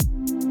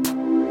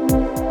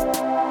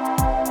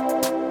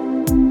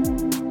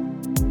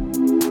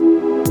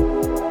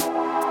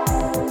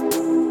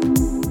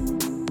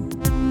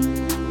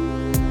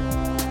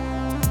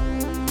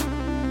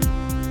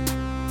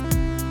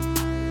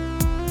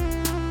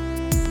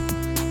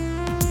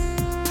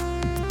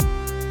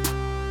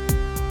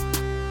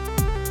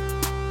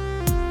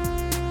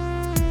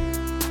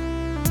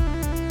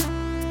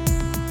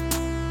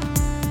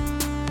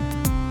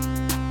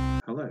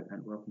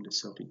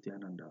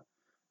Down Under.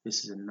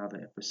 This is another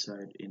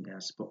episode in our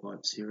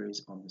Spotlight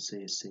series on the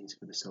CSCs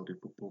for the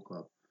Celtic Football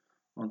Club.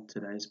 On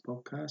today's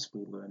podcast,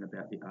 we learn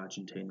about the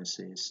Argentina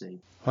CSC.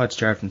 Hi, it's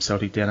Jared from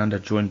Celtic Down Under,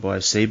 joined by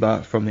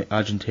Seba from the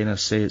Argentina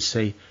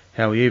CSC.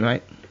 How are you,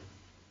 mate?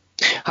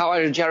 How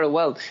are you, Jared?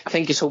 Well,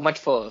 thank you so much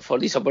for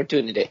this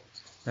opportunity.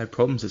 No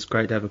problems. It's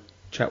great to have a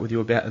chat with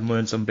you about and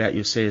learn some about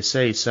your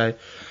CSC. So,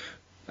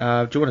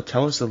 do you want to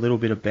tell us a little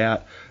bit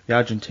about the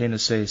Argentina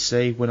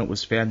CSC, when it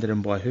was founded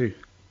and by who?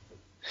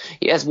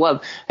 Yes,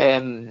 well,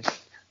 the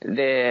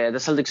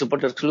Celtic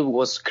Supporters Club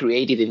was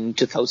created in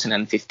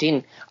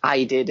 2015.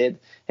 I did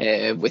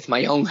it with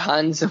my own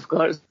hands, of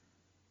course.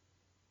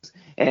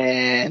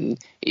 And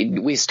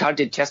we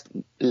started just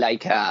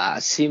like a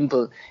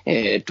simple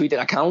Twitter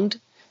account,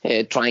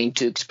 trying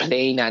to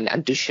explain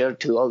and to share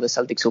to all the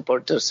Celtic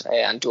supporters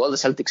and to all the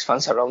Celtics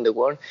fans around the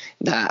world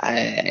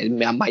that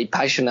my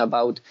passion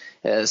about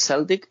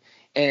Celtic.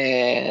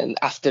 And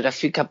after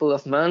a couple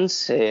of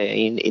months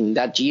in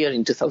that year,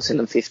 in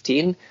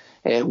 2015,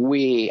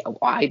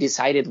 I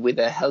decided, with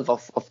the help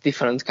of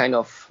different kind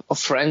of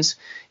friends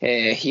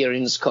here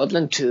in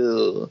Scotland,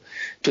 to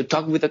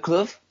talk with the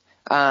club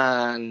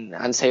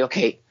and say,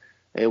 okay,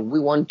 we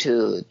want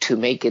to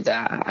make it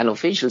an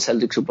official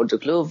Celtic supporter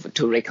club,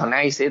 to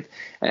recognize it.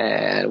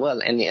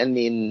 And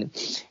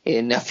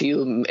in a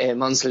few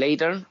months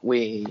later,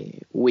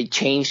 we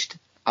changed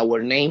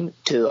our name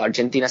to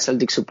Argentina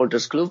Celtic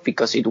Supporters Club,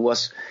 because it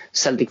was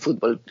Celtic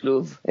Football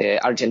Club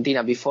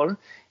Argentina before.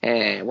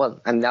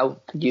 And now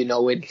you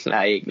know it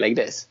like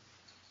this.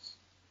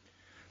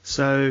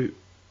 So,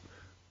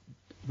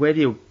 where do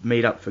you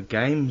meet up for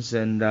games,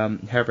 and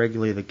how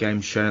regularly are the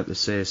games shown at the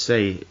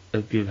CSC?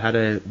 Have you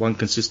had one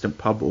consistent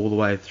pub all the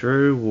way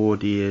through, or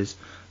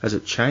has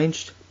it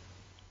changed?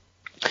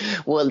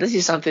 Well, this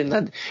is something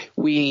that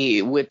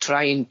we're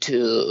trying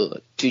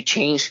to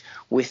change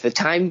with the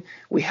time.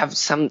 We have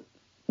some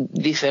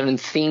different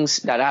things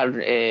that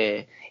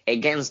are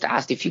against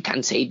us, if you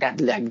can say that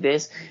like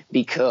this,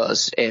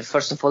 because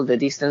first of all, the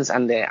distance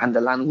and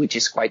the language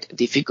is quite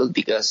difficult,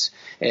 because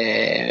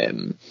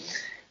in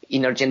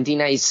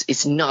Argentina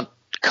it's not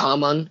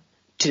common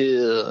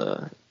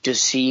to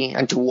see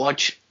and to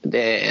watch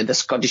the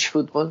Scottish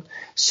football.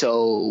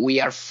 So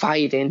we are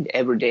fighting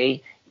every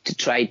day to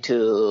try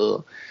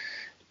to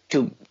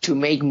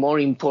make more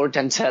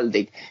important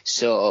Celtic.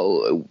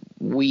 So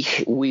we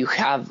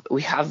have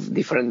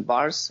different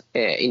bars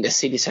in the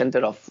city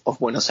center of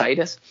Buenos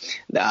Aires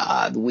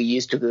that we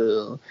used to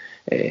go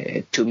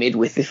to meet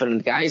with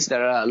different guys.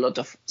 There are a lot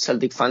of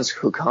Celtic fans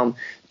who come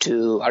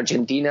to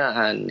Argentina,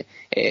 and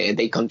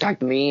they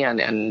contact me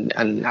and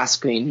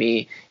asking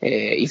me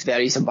if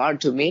there is a bar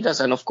to meet us.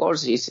 And of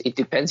course, it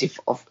depends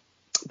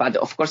but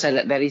of course,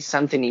 there is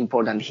something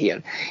important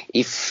here.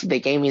 If the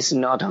game is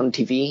not on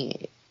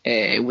TV,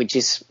 which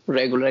is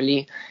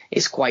regularly,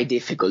 is quite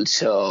difficult.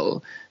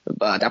 So,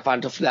 but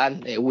apart of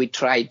that, we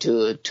try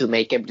to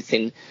make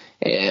everything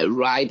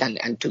right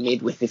and to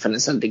meet with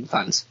different Celtic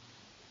fans.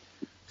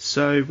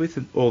 So, with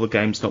all the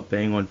games not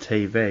being on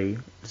TV,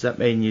 does that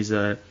mean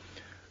you're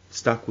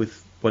stuck with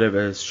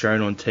whatever is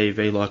shown on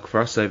TV? Like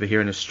for us over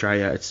here in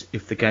Australia, it's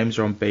if the games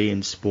are on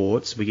beIN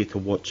Sports, we get to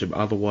watch them.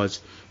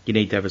 Otherwise, you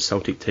need to have a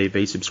Celtic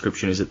TV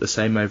subscription. Is it the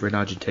same over in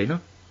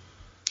Argentina?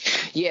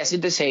 Yes,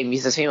 it's the same.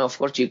 It's the same. Of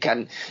course, you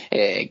can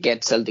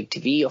get Celtic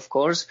TV, of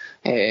course.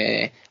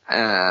 I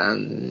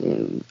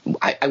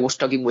was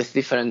talking with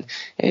different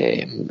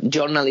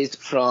journalists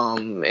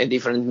from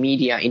different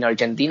media in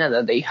Argentina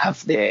that they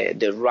have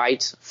the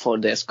rights for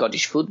the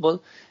Scottish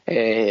football.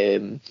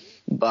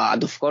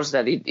 But of course,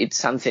 that it's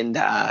something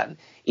that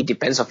it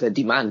depends of the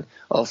demand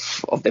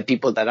of the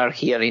people that are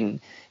here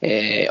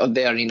or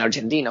there in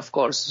Argentina, of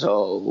course.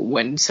 So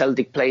when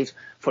Celtic plays,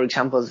 for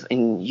example,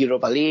 in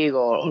Europa League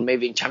or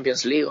maybe in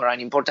Champions League, or an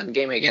important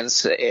game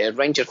against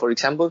Rangers, for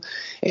example,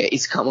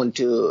 it's common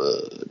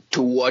to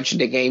watch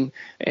the game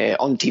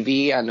on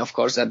TV, and of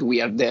course that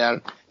we are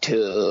there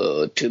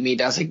to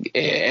meet us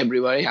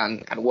everybody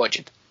and watch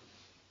it.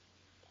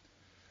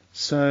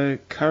 So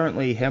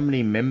currently, how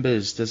many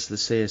members does the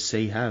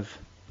CSC have?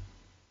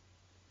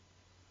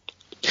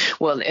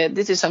 Well,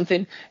 this is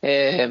something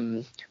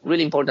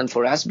really important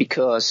for us,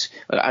 because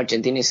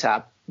Argentina is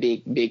a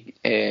big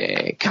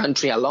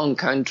country, a long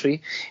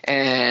country,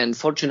 and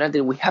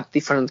fortunately we have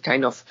different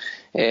kind of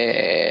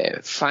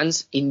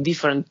fans in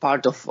different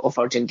part of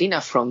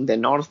Argentina, from the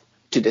north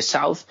to the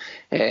south,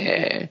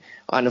 and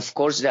of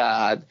course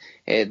that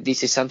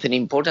this is something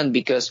important,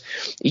 because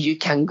you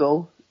can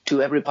go to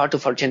every part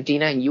of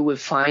Argentina and you will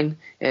find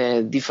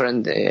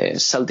different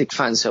Celtic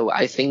fans. So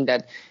I think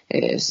that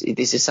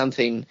this is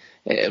something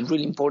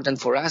really important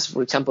for us.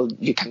 For example,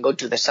 you can go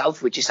to the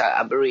south, which is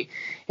a very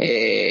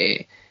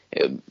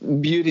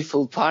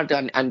beautiful part,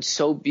 and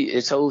so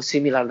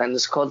similar than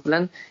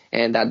Scotland,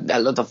 and that a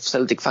lot of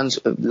Celtic fans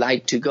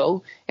like to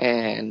go,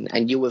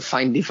 and you will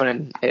find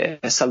different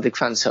Celtic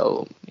fans.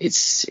 So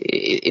it's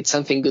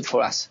something good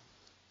for us.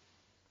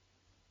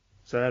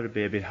 So that would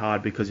be a bit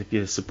hard, because if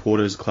your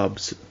supporters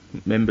clubs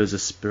members are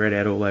spread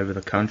out all over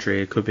the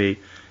country, it could be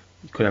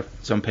you could have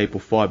some people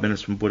 5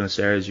 minutes from Buenos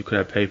Aires. You could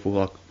have people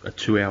like a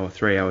 2 hour,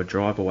 3 hour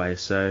drive away.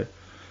 So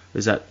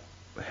is that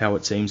how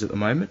it seems at the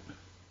moment?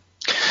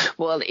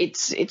 Well,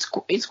 it's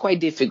quite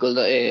difficult.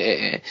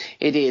 It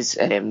is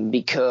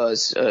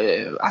because,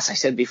 as I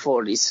said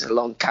before, it's a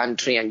long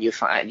country, and you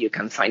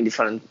can find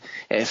different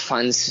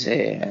fans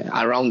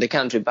around the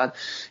country. But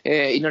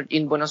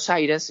in Buenos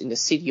Aires, in the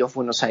city of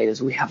Buenos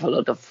Aires, we have a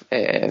lot of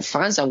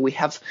fans, and we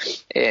have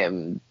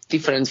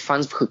different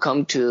fans who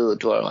come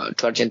to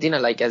Argentina,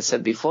 like I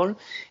said before,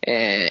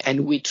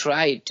 and we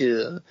try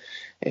to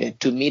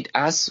meet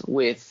us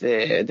with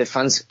the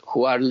fans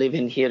who are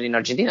living here in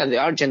Argentina, the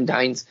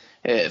Argentines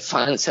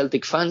fans,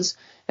 Celtic fans.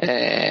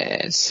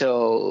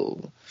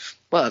 So,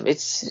 well,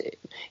 it's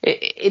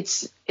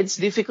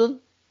difficult.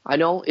 I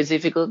know it's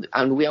difficult,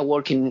 and we are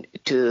working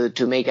to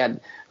make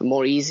it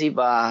more easy,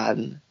 but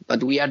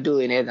we are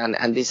doing it,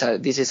 and this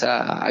is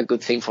a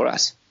good thing for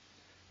us.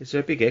 Is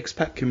there a big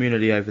expat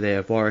community over there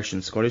of Irish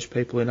and Scottish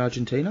people in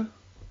Argentina?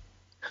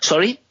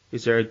 Sorry?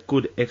 Is there a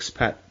good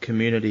expat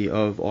community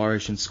of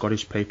Irish and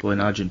Scottish people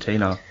in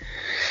Argentina?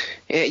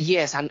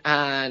 Yes,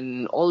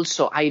 and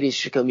also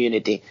Irish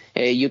community.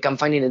 You can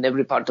find it in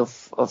every part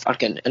of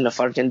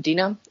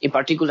Argentina, in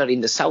particular in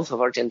the south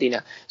of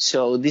Argentina.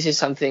 So this is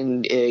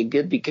something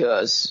good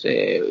because,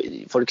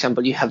 for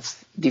example, you have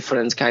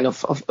different kind of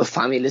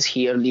families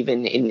here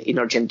living in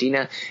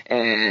Argentina,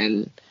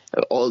 and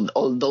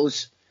all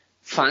those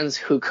fans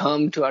who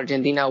come to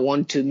Argentina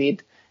want to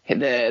meet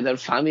their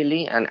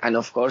family, and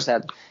of course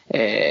that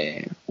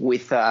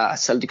with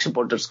Celtic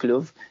Supporters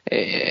Club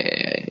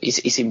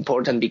is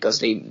important because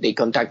they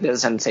contact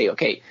us and say,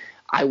 okay,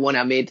 I want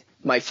to meet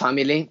my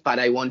family, but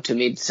I want to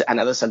meet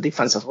another Celtic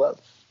fans as well.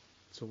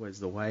 It's always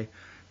the way.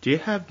 Do you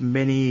have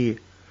many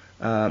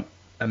a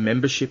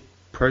membership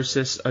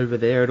process over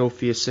there at all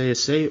for your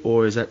CSC,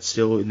 or is that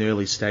still in the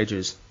early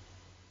stages?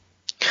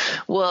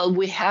 Well,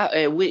 we have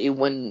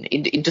when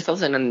in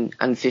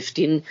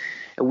 2015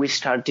 we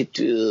started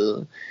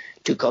to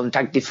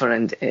contact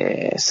different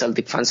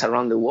Celtic fans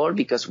around the world,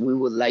 because we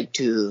would like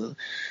to.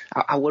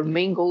 Our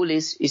main goal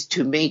is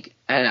to make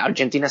an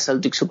Argentina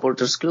Celtic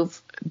Supporters Club,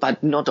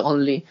 but not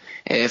only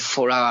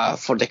for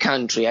the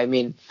country. I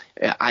mean,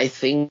 I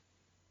think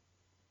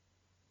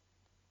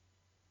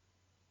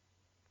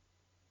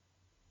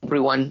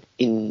everyone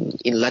in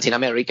Latin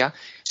America.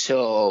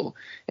 So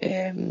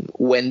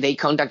when they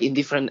contact in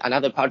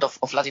another part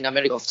of Latin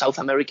America, of South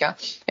America,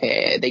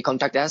 they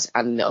contact us,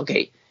 and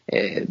okay,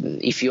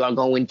 if you are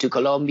going to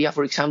Colombia,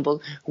 for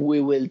example,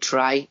 we will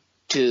try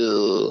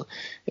to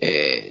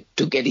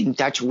get in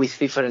touch with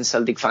different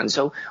Celtic fans.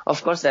 So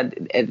of course that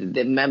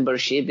the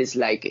membership is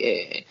like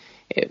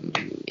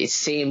it's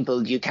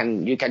simple. You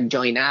can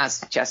join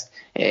us just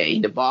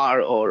in the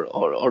bar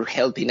or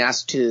helping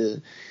us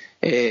to.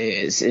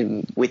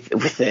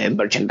 With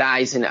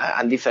merchandise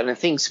and different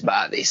things,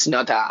 but it's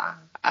not a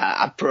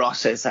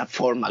process, a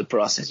formal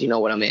process. You know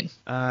what I mean?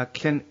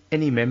 Can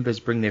any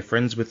members bring their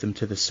friends with them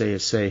to the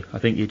CSC? I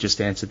think you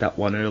just answered that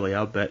one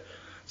earlier, but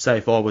say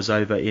if I was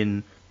over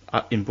in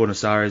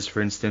Buenos Aires, for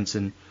instance,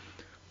 and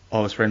I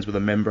was friends with a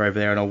member over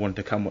there and I wanted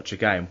to come watch a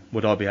game,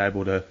 would I be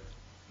able to,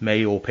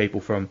 me or people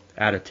from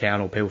out of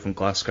town or people from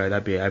Glasgow,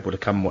 they'd be able to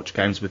come and watch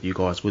games with you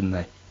guys, wouldn't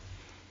they?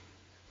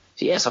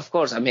 Yes, of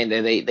course. I mean,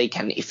 they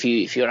can. If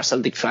you're a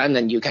Celtic fan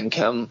and you can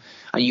come,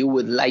 and you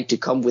would like to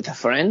come with a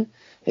friend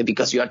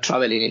because you are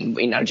traveling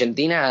in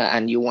Argentina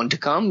and you want to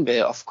come,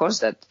 of course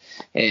that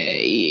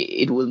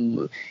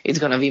it's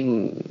gonna be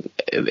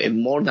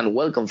more than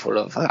welcome for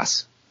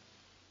us.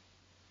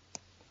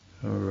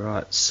 All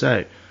right.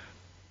 So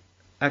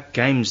at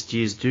games, do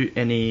you do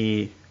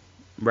any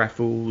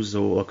raffles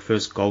or like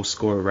first goal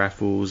scorer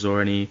raffles or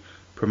any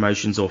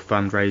promotions or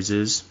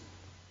fundraisers?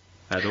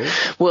 At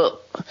all?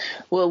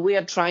 Well, we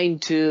are trying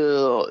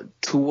to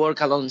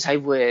work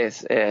alongside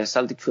with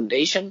Celtic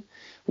Foundation.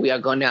 We are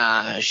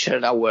gonna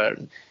share our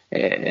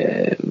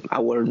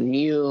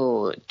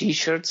new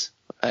T-shirts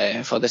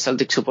for the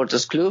Celtic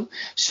Supporters Club.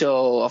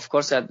 So of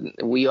course that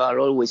we are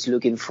always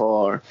looking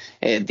for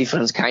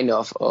different kind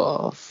of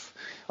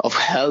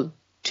help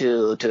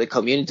to the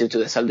community, to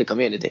the Celtic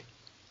community.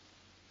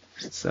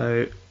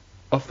 So,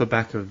 off the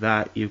back of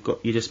that, you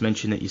just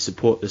mentioned that you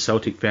support the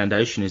Celtic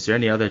Foundation. Is there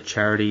any other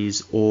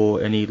charities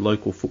or any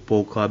local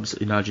football clubs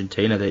in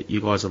Argentina that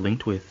you guys are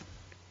linked with?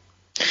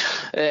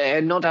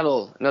 Not at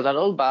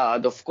all.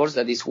 But of course,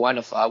 that is one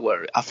of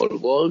our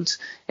goals.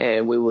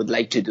 We would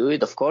like to do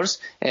it, of course.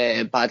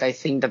 But I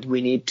think that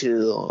we need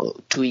to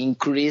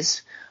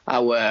increase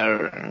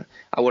our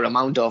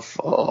amount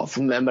of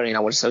member in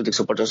our Celtic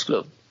Supporters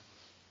Club.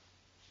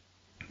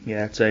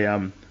 Yeah, it's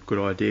a good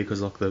idea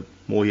because like the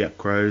more Yap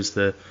grows,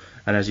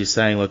 and as you're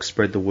saying, like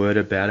spread the word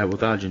about it.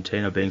 With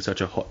Argentina being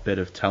such a hotbed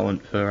of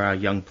talent for our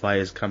young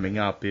players coming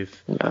up,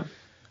 if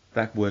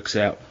that works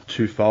out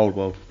twofold,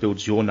 well,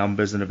 builds your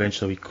numbers, and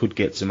eventually we could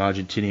get some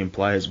Argentinian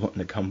players wanting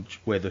to come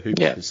wear the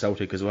hoops for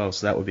Celtic as well.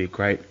 So that would be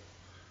great.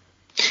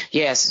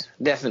 Yes,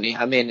 definitely.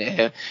 I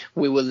mean,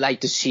 we would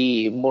like to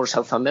see more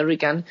South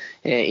American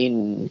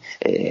in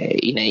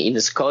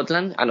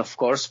Scotland, and of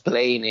course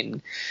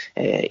playing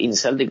in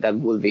Celtic. That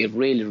will be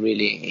really,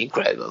 really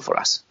incredible for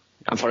us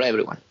and for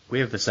everyone. We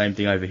have the same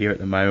thing over here at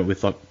the moment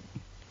with like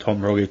Tom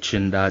Rogic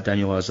and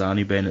Daniel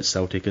Arzani being at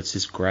Celtic. It's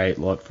just great,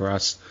 like for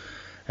us.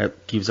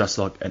 It gives us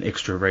like an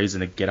extra reason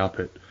to get up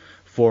at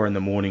 4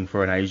 a.m.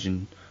 for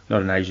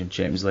not an Asian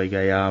Champions League,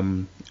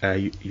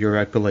 a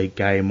Europa League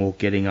game, or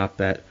getting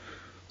up at,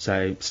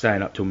 say,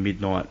 staying up till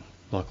midnight,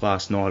 like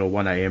last night, or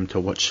 1 a.m. to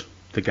watch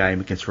the game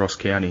against Ross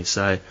County.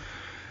 So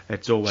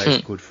it's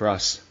always good for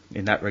us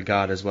in that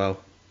regard as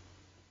well.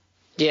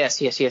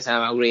 Yes,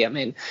 I agree. I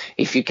mean,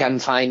 if you can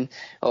find,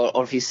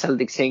 or if you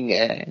Celtic thing,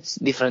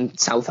 different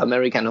South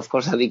American, of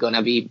course, it's going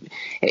to be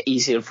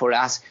easier for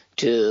us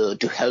to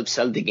help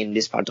Celtic in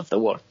this part of the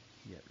world.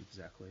 Yeah,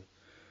 exactly.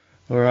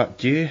 All right,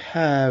 do you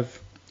have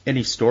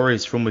any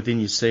stories from within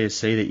your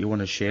CSC that you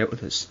want to share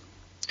with us?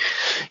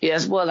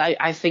 Yes, well,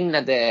 I think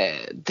that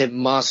the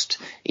most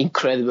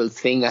incredible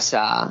thing as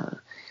a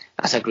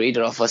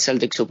creator of a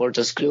Celtic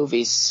supporters club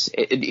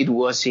it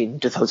was in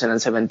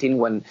 2017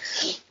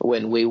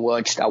 when we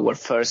watched our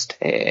first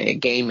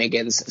game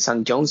against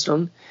St.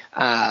 Johnstone,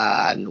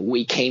 and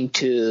we came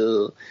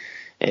to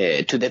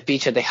the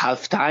pitch at the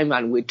halftime,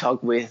 and we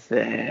talked with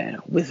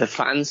the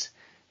fans,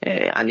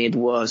 and it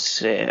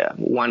was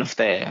one of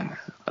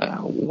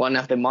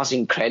the most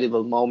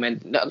incredible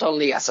moments, not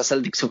only as a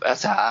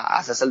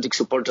Celtic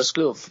supporters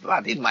club,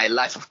 but in my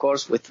life, of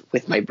course,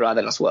 with my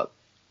brother as well.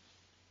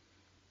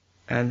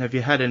 And have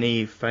you had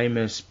any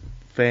famous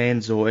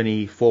fans or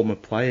any former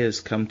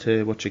players come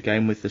to watch a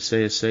game with the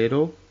CSC at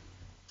all?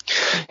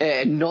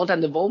 Not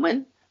at the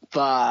moment,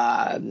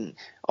 but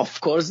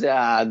of course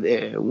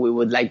we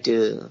would like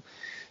to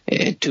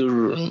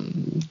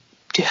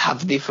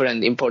have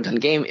different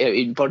important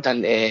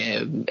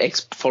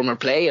ex-former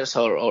players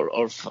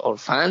or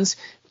fans.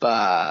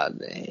 But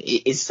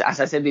it's, as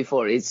I said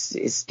before,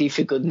 it's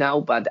difficult now.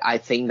 But I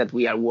think that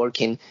we are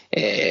working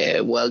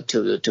well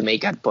to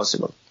make that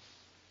possible.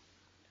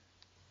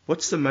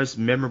 What's the most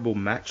memorable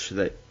match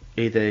that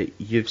either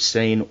you've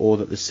seen or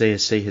that the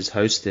CSC has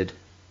hosted?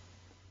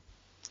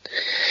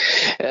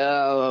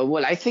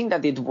 Well, I think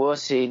that it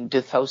was in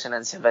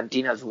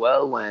 2017 as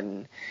well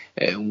when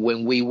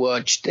we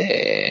watched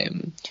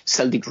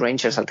Celtic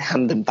Rangers at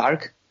Hampden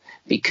Park,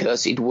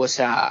 because it was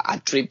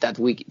a trip that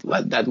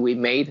we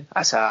made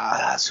as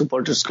a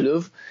supporters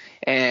club,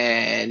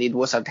 and it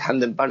was at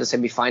Hampden Park, the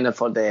semi-final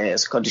for the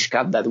Scottish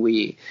Cup that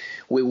we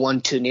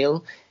won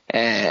 2-0.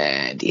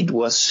 And it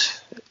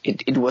was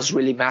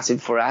really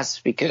massive for us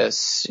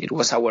because it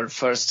was our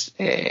first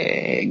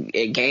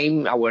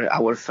game,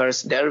 our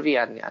first derby,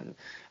 and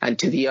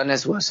to be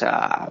honest, was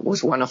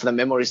one of the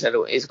memories that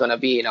is going to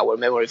be in our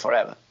memory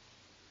forever.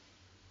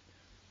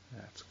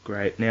 That's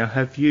great. Now,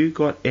 have you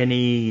got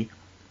any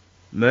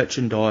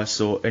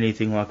merchandise or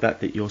anything like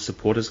that your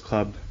supporters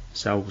club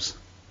sells?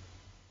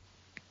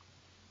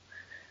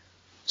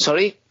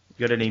 Sorry?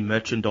 You got any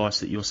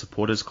merchandise that your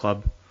supporters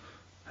club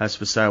has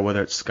for sale,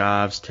 whether it's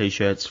scarves,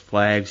 t-shirts,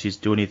 flags? You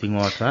do anything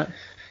like that?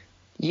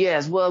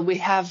 Yes, well, we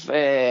have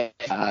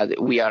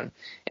we are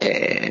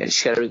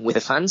sharing with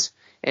the fans,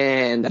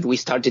 and that we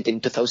started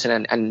in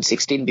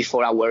 2016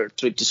 before our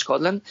trip to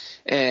Scotland,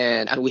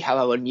 and we have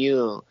our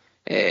new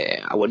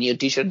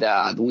t-shirt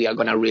that we are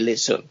gonna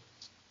release soon.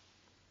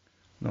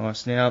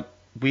 Nice. Now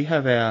we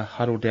have our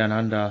Huddle Down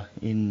Under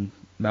in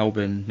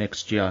Melbourne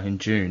next year in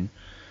June.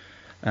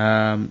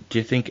 Do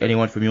you think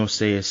anyone from your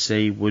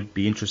CSC would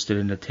be interested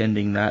in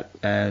attending that,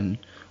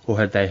 or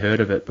had they heard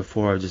of it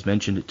before I just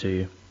mentioned it to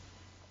you?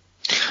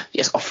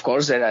 Yes, of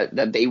course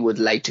that they would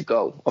like to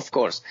go. Of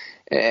course,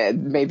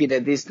 maybe the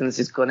distance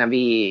is gonna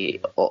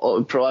be,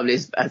 or probably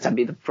it's a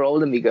bit of a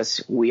problem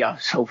because we are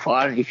so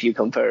far if you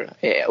compare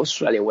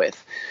Australia with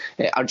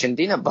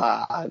Argentina.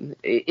 But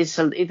it's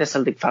a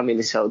Celtic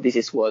family, so this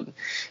is what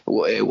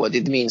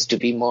it means to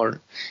be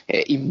more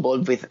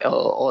involved with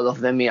all of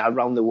them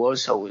around the world.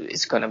 So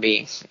it's gonna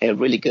be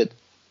really good.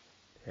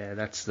 Yeah,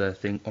 that's the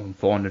thing I'm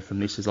finding from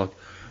this is like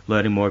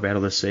learning more about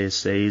all the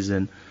CSCs,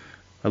 and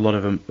a lot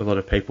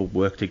of people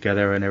work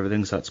together and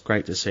everything, so it's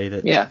great to see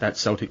that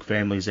Celtic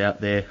family's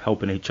out there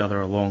helping each other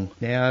along.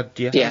 Now,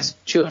 do you have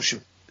sure.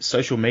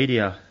 social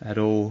media at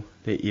all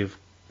that you've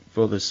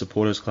for the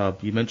supporters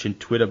club? You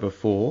mentioned Twitter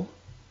before.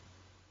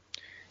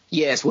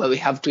 Yes, well, we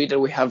have Twitter,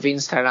 we have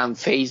Instagram,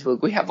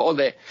 Facebook, we have all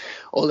the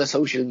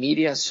social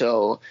media,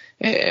 so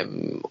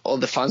all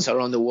the fans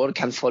around the world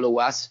can follow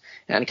us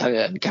and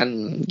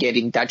can get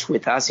in touch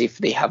with us if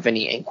they have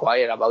any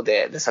inquiry about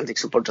the Celtic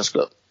Supporters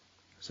Club.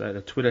 So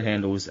the Twitter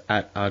handle is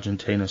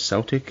 @Argentina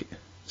Celtic.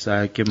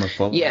 So give them a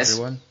follow,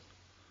 everyone.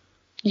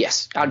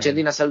 Yes,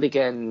 Argentina Celtic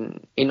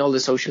and in all the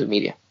social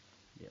media.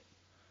 Yep.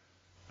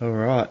 All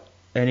right.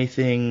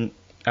 Anything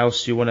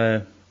else you want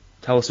to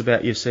tell us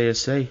about your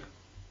CSC?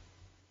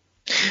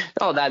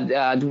 Oh,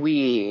 that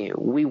we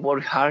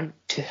work hard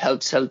to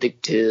help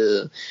Celtic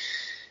to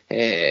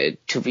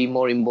to be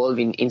more involved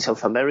in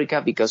South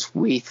America, because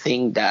we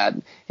think that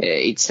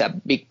it's a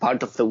big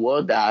part of the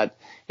world that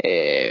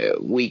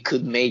we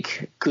could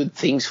make good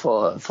things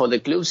for the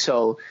club.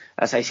 So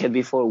as I said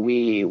before,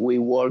 we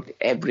work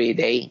every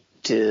day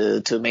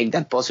to make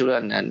that possible,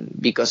 and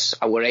because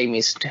our aim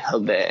is to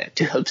help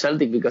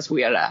Celtic, because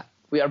we are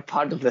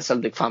part of the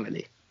Celtic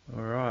family.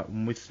 All right,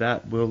 and with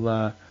that,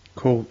 we'll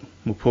call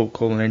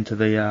an end to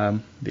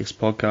this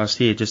podcast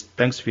here. Just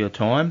thanks for your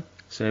time,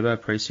 Seba.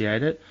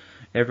 Appreciate it.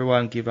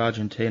 Everyone, give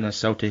Argentina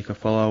Celtic a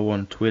follow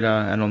on Twitter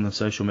and on the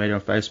social media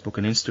on Facebook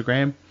and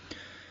Instagram.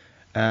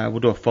 We'll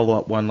do a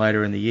follow-up one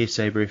later in the year,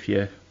 Seba, if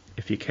you're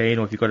keen,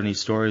 or if you've got any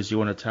stories you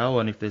want to tell,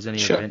 and if there's any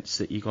events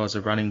that you guys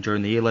are running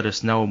during the year, let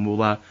us know, and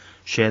we'll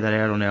share that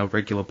out on our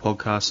regular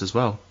podcast as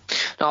well.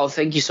 No,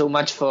 thank you so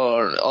much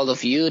for all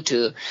of you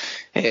to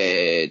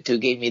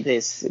give me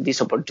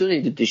this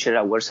opportunity to share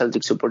our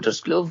Celtic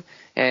Supporters Club,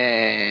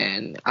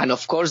 and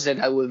of course that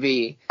I will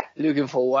be looking forward